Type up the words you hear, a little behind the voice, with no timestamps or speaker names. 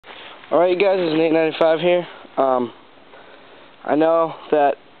Alright, you guys, it's an 895 here. I know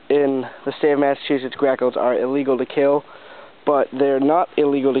that in the state of Massachusetts, grackles are illegal to kill, but they're not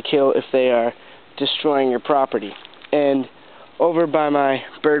illegal to kill if they are destroying your property. And over by my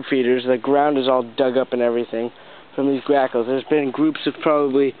bird feeders, the ground is all dug up and everything from these grackles. There's been groups of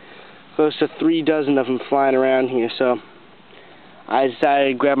probably close to 3 dozen of them flying around here, so I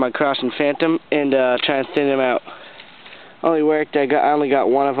decided to grab my Cross and Phantom and try and thin them out. Only worked. I only got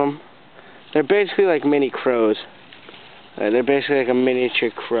one of them. They're basically like mini crows. They're basically like a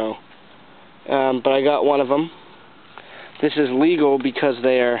miniature crow. But I got one of them. This is legal because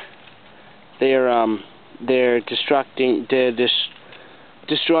they're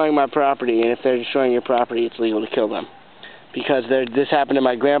destroying my property, and if they're destroying your property, it's legal to kill them. Because this happened to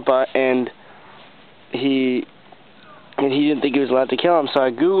my grandpa, and he didn't think he was allowed to kill them, so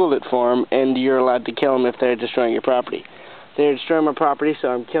I googled it for him, and you're allowed to kill them if they're destroying your property. They're destroying my property, so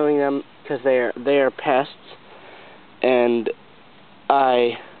I'm killing them because they are pests, and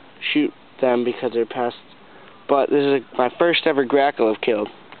I shoot them because they're pests. But this is my first ever grackle I've killed.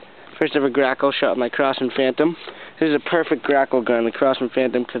 First ever grackle shot with my Cross and Phantom. This is a perfect grackle gun, the Cross and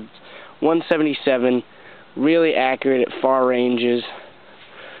Phantom, because 177, really accurate at far ranges,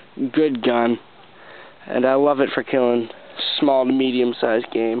 good gun, and I love it for killing small to medium-sized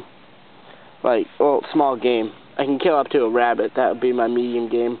game. Small game. I can kill up to a rabbit. That would be my medium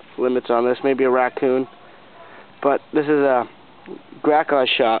game limits on this. Maybe a raccoon. But this is a grackle I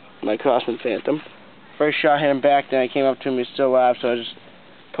shot, my Cross and Phantom. First shot hit him back, then I came up to him, he's still alive, so I just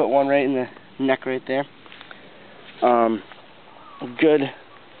put one right in the neck right there. Good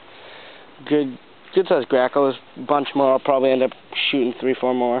sized grackle. There's a bunch more. I'll probably end up shooting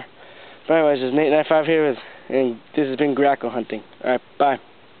 3-4 more. But anyways, this is Nate 95 here, and this has been grackle hunting. Alright, bye.